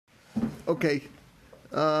Okay,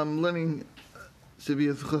 learning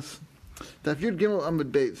Sevilla Zchus. Daf Yud Gimel Amud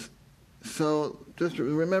Beis. So just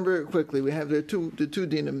remember quickly, we have the two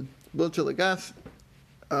dinim, Bilchel Lagas,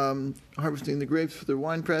 harvesting the grapes for the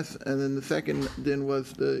wine press, and then the second din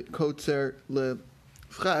was the Kotzer Le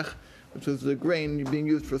Schach, which was the grain being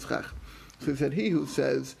used for schach. So he said, he who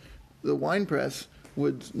says the wine press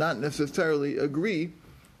would not necessarily agree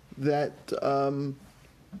that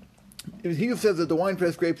he who says that the wine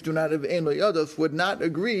press grapes do not have ein lo yados would not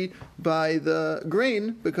agree by the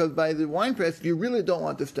grain, because by the wine press you really don't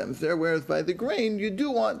want the stems there, whereas by the grain you do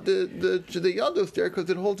want the yados there because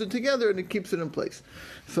it holds it together and it keeps it in place.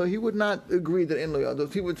 So he would not agree that ein lo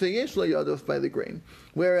yados. He would say yesh lo yados by the grain.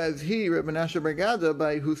 Whereas he, Rabbi Menashe bar Gada,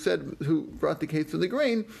 who brought the case of the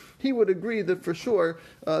grain, he would agree that for sure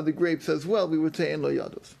the grapes as well we would say ein lo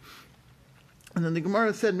yados. And then the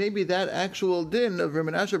Gemara said maybe that actual din of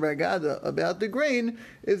Rabbi Menashe bar Gada about the grain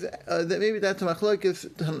is that maybe that's a machlokes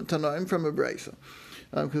tanoim from a brisa,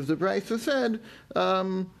 because the brisa said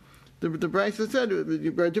the brisa said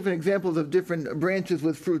there are different examples of different branches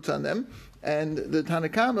with fruits on them, and the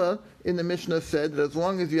Tanakama in the Mishnah said that as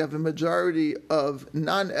long as you have a majority of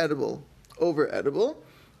non-edible over edible,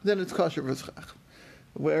 then it's kosher for schach.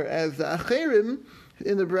 Whereas the Acherim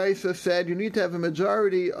in the Brisa said you need to have a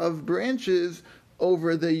majority of branches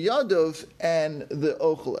over the yados and the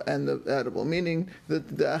ochel and the edible, meaning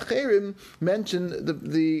that the Acherim mentioned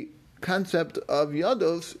the concept of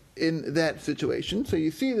yados in that situation. So you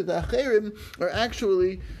see that the Acherim are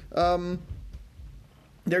actually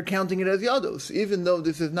they're counting it as yados, even though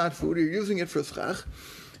this is not food, you're using it for schach,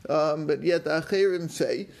 but yet the Acherim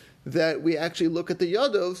say that we actually look at the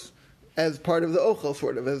yados as part of the ochel,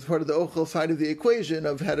 sort of, as part of the ochel side of the equation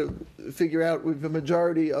of how to figure out with the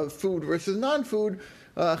majority of food versus non-food.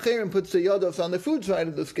 Acherim puts the yados on the food side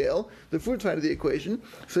of the scale, the food side of the equation.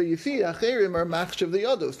 So you see, Acherim are machsh of the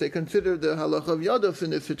yados. They consider the halacha of yados in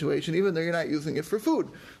this situation, even though you're not using it for food.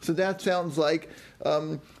 So that sounds like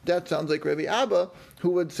Rabbi Abba, who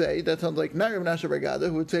would say, that sounds like not Rabbi Menashe bar Gada,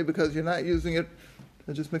 who would say because you're not using it.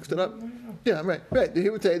 I just mixed it up. Yeah, right. He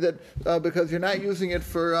would say that because you're not using it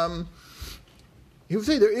for. He would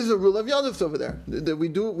say there is a rule of yados over there. That we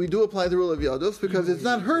do apply the rule of yados because it's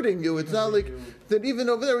not hurting you. It's not like that even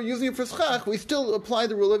over there we're using it for schach. We still apply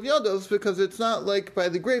the rule of yados because it's not like by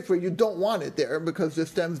the grapes where you don't want it there because the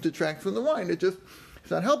stems detract from the wine. It's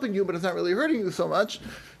not helping you, but it's not really hurting you so much.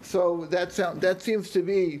 So that seems to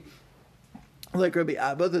be like Rabbi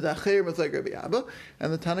Abba, the Acherim is like Rabbi Abba,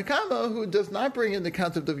 and the Tanakama, who does not bring in the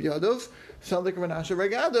concept of yados, sounds like Rabbi Menashe bar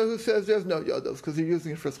Gada, who says there's no yados because you're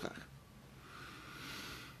using it for schach.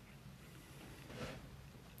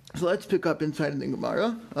 So let's pick up inside in the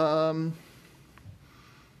Gemara.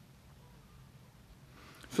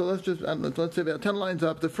 So let's say about 10 lines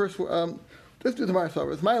up. The first, let's do the Gemara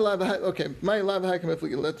Savras. My lava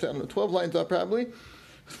hakamifli. Let's say 12 lines up probably.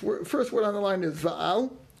 First word on the line is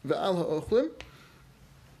va'al ha'ochlim.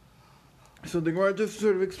 So the Gemara just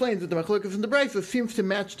sort of explains that the machlokas in the Brisa seems to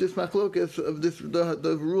match this machlokas of this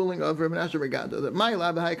the ruling of Rabbi Menashe bar Gada, that my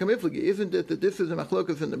lava hakamifli. Isn't it that this is a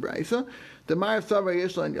machlokas in the Brisa? The Ma'ar Savra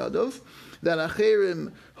Yeshlan Yados, that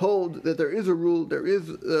Acherim hold that there is a rule, there is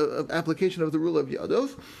an application of the rule of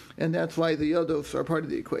Yados, and that's why the Yados are part of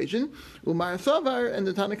the equation. Umar Savar and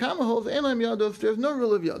the Tanakama holds Elam Yados, there's no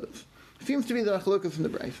rule of Yados. Seems to be the machlokas in the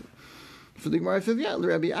Brisa. So the Gemara says, yeah,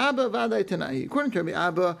 Rabbi Abba Vadai Tanai. According to Rabbi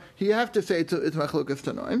Abba, you have to say it's machlokas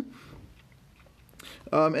tanoim.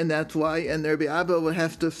 And that's why, and Rabbi Abba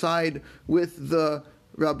has to side with the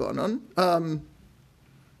Rabbanon,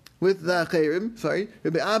 with the Acherim,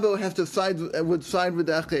 Rabbi Abba has to would side with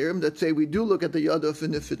the Acherim that say we do look at the Yados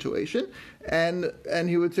in this situation, and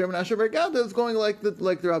he would say Rabbi Menashe bar Gada is going like the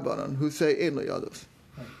Rabbanon, who say Ein lo Yados.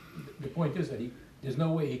 The point is that there's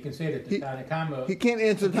no way he can say that the Tanakama. He can't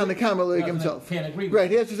answer the Tanakama like himself. Can't agree with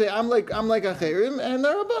right, he has to say I'm like Acherim, and the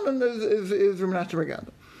Rabbanon is Rabbi Menashe bar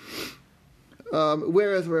Gada.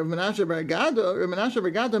 Whereas Rabbi Menashe bar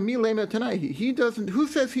Gada milema tanai. He doesn't. Who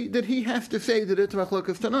says that he has to say that it's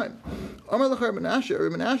machlokas tanaim? Amar l'cha Rabbi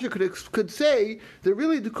Menashe could say that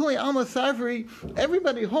really the kuli alma savri.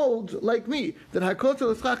 Everybody holds like me that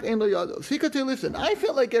hakotzer l'schach ein lo yados. He could say, listen, I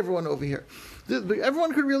feel like everyone over here.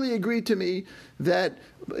 Everyone could really agree to me that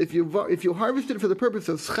if you harvested for the purpose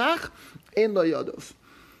of schach, ein lo yados.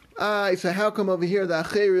 So how come over here the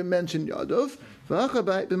Acherim mentioned yados? What's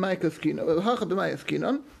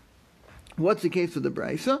the case of the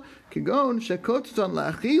Brisa?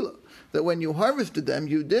 That when you harvested them,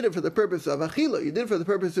 you did it for the purpose of achila, you did it for the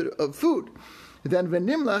purpose of food. then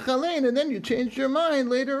v'nimlach alein, and then you changed your mind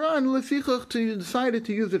later on, lefichach, to you decided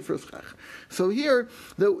to use it for schach. So here,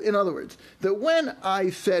 in other words, that when I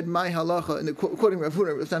said my halacha, and quoting Rav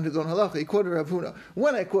Huna, it's not his own halacha, he quoted Rav Huna.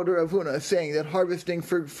 When I quoted Rav Huna saying that harvesting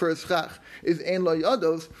for schach is ein lo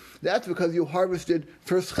yados, that's because you harvested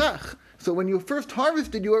for schach. So when you first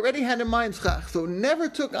harvested, you already had in mind schach. So it never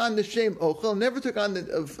took on the shem ochel, never took on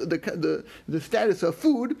the status of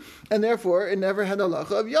food, and therefore it never had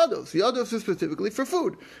halacha of yados. Yados is specifically for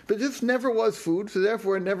food, but this never was food, so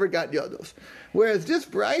therefore it never got yados. Whereas this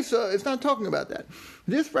brisa is not talking about that.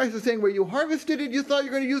 This brisa is saying where you harvested it, you thought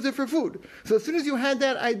you were going to use it for food. So as soon as you had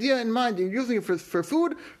that idea in mind, you're using it for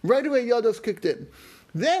food, right away yados kicked in.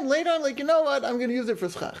 Then later on, like, you know what, I'm going to use it for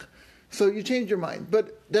schach. So you change your mind.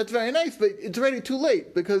 But that's very nice, but it's already too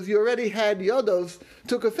late because you already had yados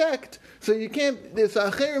took effect. So you can't, this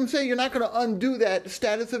acherim say you're not going to undo that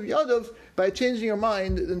status of yados by changing your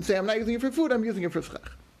mind and say, I'm not using it for food, I'm using it for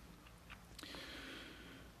schach.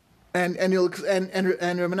 And Rav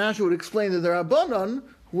Menashe would explain that the Rabbanon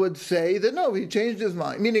would say that no, he changed his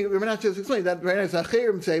mind. Meaning, Rav Menashe just explained that very nice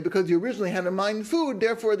acherim say because you originally had in mind food,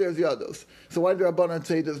 therefore there's yados. So why did the Rabbanon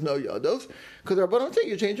say there's no yados? Because the Rabbanon say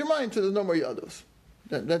you change your mind, so there's no more yados.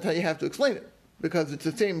 That's how you have to explain it, because it's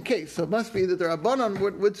the same case. So it must be that the Rabbanon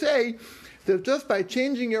would say that just by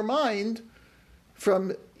changing your mind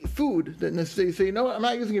from food, that you say, you know what, I'm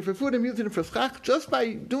not using it for food, I'm using it for schach. Just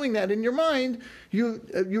by doing that in your mind, you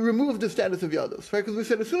remove the status of yados, right? Because we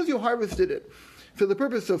said as soon as you harvested it for the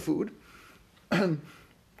purpose of food,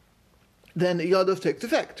 then yados takes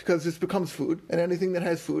effect, because this becomes food, and anything that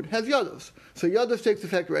has food has yados. So yados takes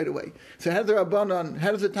effect right away. So how does the Rabbanon,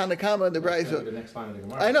 how does the Tanakama and the Brisa? The next line of the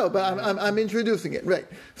Gemara. I know, but I'm introducing it, right?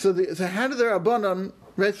 So how do the Rabbanon,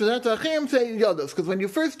 right? So that's Achim say yados, because when you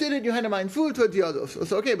first did it, you had in mind food, so it's yados.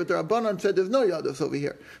 So okay, but the Rabbanon said there's no yados over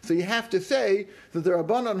here. So you have to say that the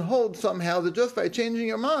Rabbanon holds somehow that just by changing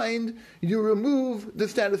your mind, you remove the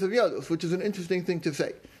status of yados, which is an interesting thing to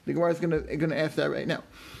say. The Gemara is going to ask that right now.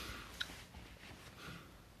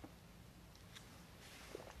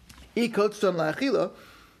 If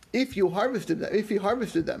you harvested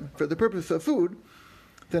them for the purpose of food,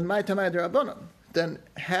 then my tamai de Rabbanon. Then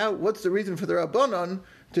what's the reason for the Rabbanon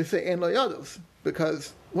to say ein lo yados?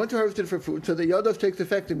 Because once you harvested for food, so the yados takes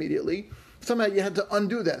effect immediately. Somehow you had to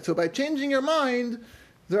undo that. So by changing your mind,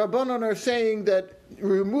 the Rabbanon are saying that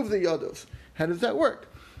remove the yados. How does that work?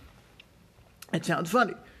 It sounds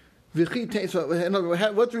funny. So in other words,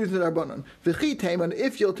 what's the reason of Rabbanon? And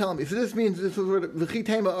if you'll tell me. So this means, this is what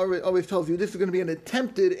V'chitema always tells you, this is going to be an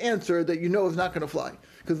attempted answer that you know is not going to fly.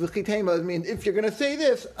 Because V'chitema means, if you're going to say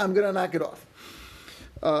this, I'm going to knock it off.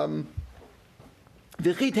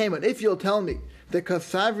 V'chitema, if you'll tell me, the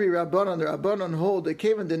Kasavri Rabbanon, the Rabbanon hold, the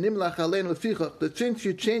Kevan the Nimlach Alein L'Fichach, that since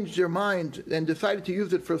you changed your mind and decided to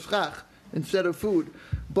use it for schach instead of food,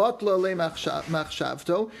 Batla le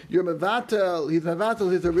machshavto, you're mevatel, he's mevatel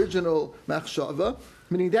his original machshava,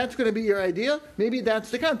 meaning that's going to be your idea. Maybe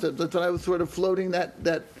that's the concept. That's what I was sort of floating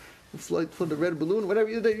float the red balloon, whatever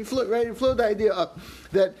you float, right? You float the idea up.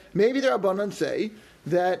 That maybe the Rabbanon say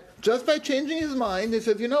that just by changing his mind, he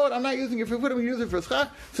says, you know what, I'm not using it for food, I'm going to use it for schach.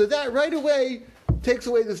 So that right away takes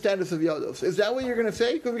away the status of yados. Is that what you're going to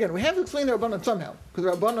say? Because again, we have to explain the Rabbanon somehow. Because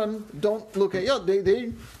the Rabbanon don't look at yados.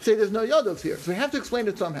 They say there's no yados here. So we have to explain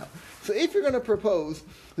it somehow. So if you're going to propose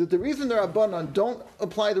that the reason the Rabbanon don't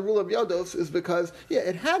apply the rule of yados is because,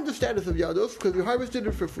 it had the status of yados because you harvested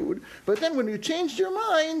it for food, but then when you changed your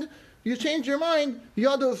mind,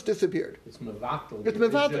 yados disappeared. It's mevatel. It's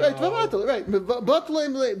mevatel, right. Batla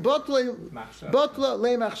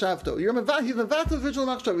le machshavto. He's mevatel original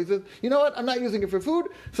machshav. He says, you know what, I'm not using it for food,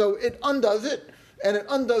 so it undoes it, and it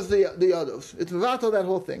undoes the yados. It's mevatel, that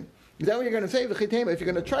whole thing. Is that what you're going to say? V'chitema. If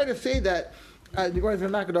you're going to try to say that, you're going to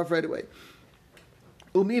knock it off right away.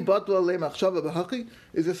 Umi batla le machshava b'haki.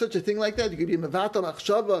 Is there such a thing like that? You could be mevatel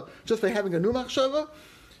machshava just by having a new machshava?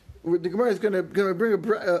 The Gemara is going to bring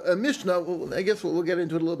a Mishnah. I guess we'll get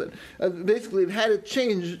into it a little bit. Basically, it had it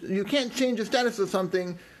changed. You can't change the status of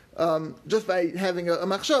something just by having a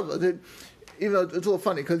machshava. Even though it's a little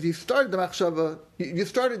funny, because you started the machshava, you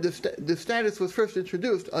started the status was first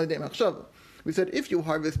introduced on the day machshava. We said if you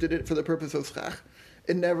harvested it for the purpose of schach,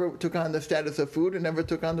 it never took on the status of food, it never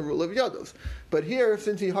took on the rule of yados. But here,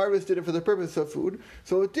 since he harvested it for the purpose of food,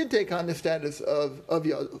 so it did take on the status of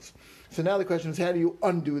yados. So now the question is, how do you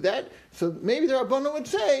undo that? So maybe the Rabbanon would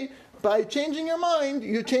say, by changing your mind,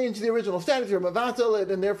 you change the original status, you're mevatel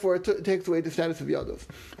it, and therefore it takes away the status of yados.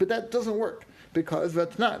 But that doesn't work, because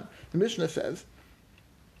that's not. The Mishnah says,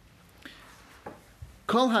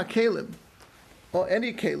 Kol ha-kelim, or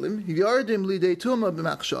any kelim, yardim lidei tuma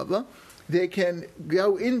b'machshava, they can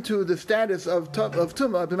go into the status of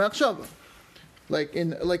tumah b'machshava. Like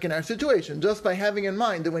in our situation, just by having in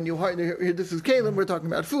mind that when you here, this is kalim, we're talking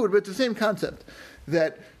about food, but it's the same concept,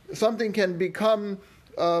 that something can become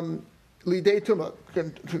lidei tumah.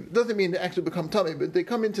 Doesn't mean they actually become tummy, but they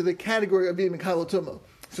come into the category of being mekabel tumah,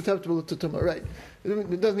 susceptible to tumah, right?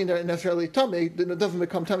 It doesn't mean they're necessarily tummy. It doesn't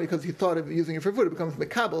become tummy because he thought of using it for food. It becomes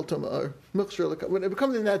mekabel tumah, or mukshur. When it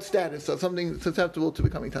becomes in that status of something susceptible to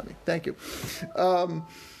becoming tummy. Thank you. So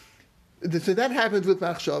that happens with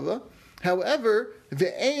machshava. However,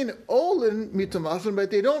 the ein olin mitumasun,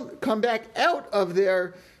 but they don't come back out of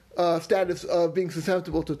their status of being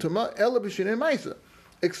susceptible to tumah, ela b'shinei ma'isa,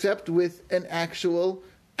 except with an actual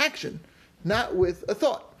action, not with a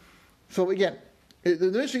thought. So again,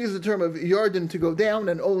 the Mishnah uses the term of yarden to go down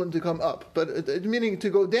and olin to come up, but meaning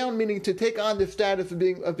to go down, meaning to take on the status of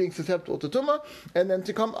being susceptible to tumah, and then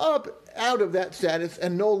to come up out of that status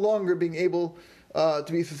and no longer being able to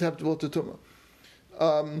be susceptible to tumah.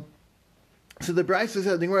 So the Brisa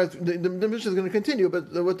says, the Mishnah is going to continue,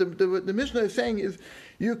 but what the Mishnah is saying is,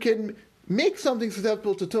 you can make something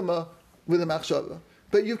susceptible to tumah with a machshava,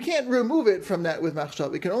 but you can't remove it from that with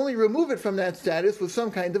machshava. You can only remove it from that status with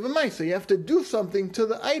some kind of a ma'isa. You have to do something to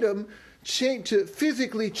the item, to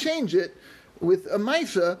physically change it with a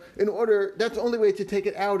ma'isa in order. That's the only way to take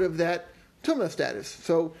it out of that tumah status.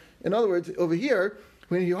 So, in other words, over here,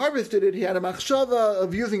 when he harvested it, he had a machshava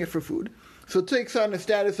of using it for food. So it takes on the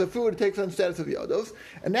status of food, it takes on the status of yodos,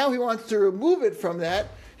 and now he wants to remove it from that.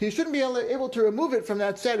 He shouldn't be able to remove it from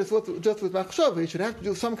that status just with machshava. He should have to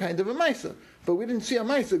do some kind of a ma'isa. But we didn't see a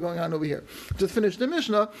ma'isa going on over here. Just finish the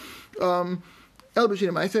Mishnah. El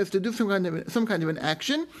b'shina ma'isa is to do some kind of an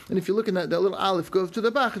action. And if you look at that little aleph goes to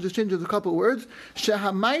the back, it just changes a couple words.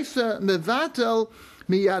 Sheha ma'isa mevatel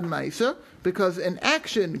miyad ma'isa, because an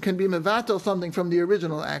action can be mevatel something from the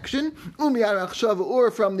original action, umiyad machshava, or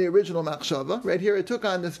from the original machshava. Right here, it took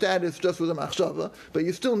on the status just with a machshava, but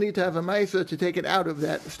you still need to have a ma'isa to take it out of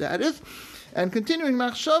that status. And continuing,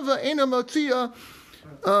 machshava ena motzia,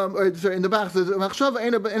 in the back says machshava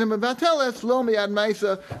ena mevateles lo miyad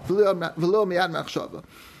ma'isa v'lo miyad machshava.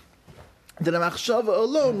 That a machshava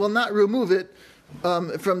alone will not remove it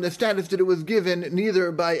from the status that it was given,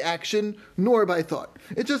 neither by action nor by thought.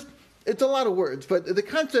 It's a lot of words, but the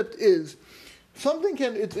concept is something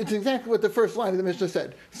can, it's exactly what the first line of the Mishnah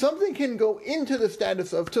said. Something can go into the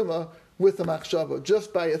status of tumah with a machshava,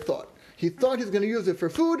 just by a thought. He thought he's going to use it for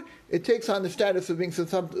food, it takes on the status of being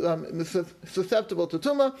susceptible to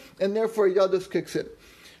tumah, and therefore yadus kicks in.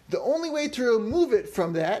 The only way to remove it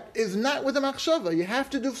from that is not with a machshava. You have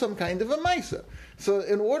to do some kind of a ma'isa. So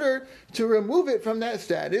in order to remove it from that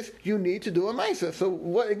status, you need to do a ma'isa.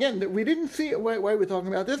 So again, we didn't see why we're talking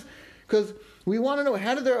about this, because we want to know,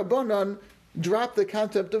 how did the Rabbanan drop the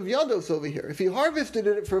concept of yados over here? If he harvested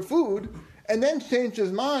it for food and then changed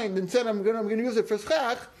his mind and said, I'm going to use it for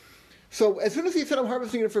schach, so as soon as he said, I'm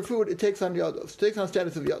harvesting it for food, it takes on yados, it takes on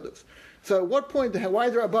status of yados. So at what point, why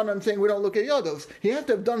is the Rabbanan saying we don't look at yados? He had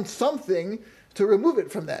to have done something to remove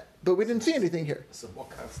it from that, but we didn't see anything here. So what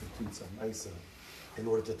constitutes a ma'isa in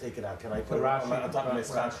order to take it out? Can I put it on top of my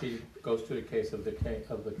schach? Rashi goes to the case of the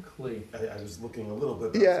kli. I was looking a little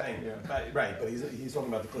bit, but yeah. I'm saying, right, but he's talking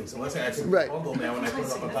about the kli. So let's say I took right. the bundle now and I put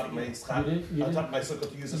it up on top of my schach, on top of my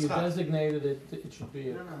sukkah to use a You schach. designated it should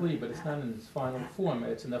be a kli, but it's not in its final form.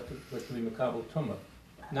 It's enough to be mekabel tumah.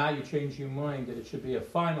 Now you change your mind that it should be a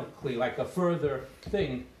final kli, like a further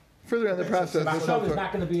thing. Further in the process. Machshava is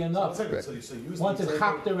not going to be enough. So use once the it's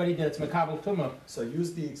hacked already, that it's mekabel tumah. So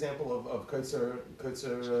use the example of kotzer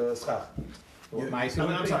schach. I'm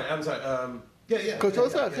sorry. Yeah.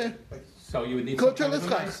 Kotzer schach, yeah. So you would need some kind of a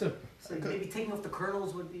schach. ma'isa. So maybe taking off the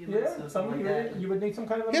kernels would be a You would need some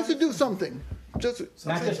kind of a He has to ma'isa. do something.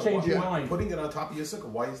 Not just change your mind. Putting it on top of your sukkah,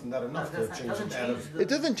 why isn't that enough to change it out of... It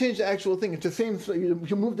doesn't change the actual thing. It's the same. So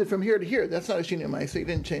you moved it from here to here. That's not a shinei ma'isa. You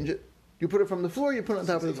didn't change it. You put it from the floor. You put it on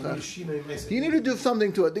top of the schach. You need to do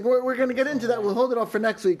something to it. We're going to get into that. We'll hold it off for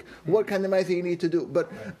next week. What kind of ma'isa you need to do?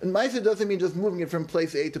 But ma'isa doesn't mean just moving it from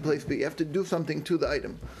place A to place B. You have to do something to the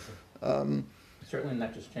item. Certainly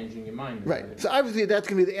not just changing your mind. Right. So obviously that's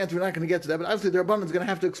going to be the answer. We're not going to get to that. But obviously the Rabbanan is going to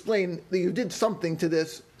have to explain that you did something to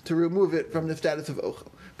this to remove it from the status of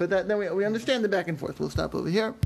ochel. But then we understand the back and forth. We'll stop over here.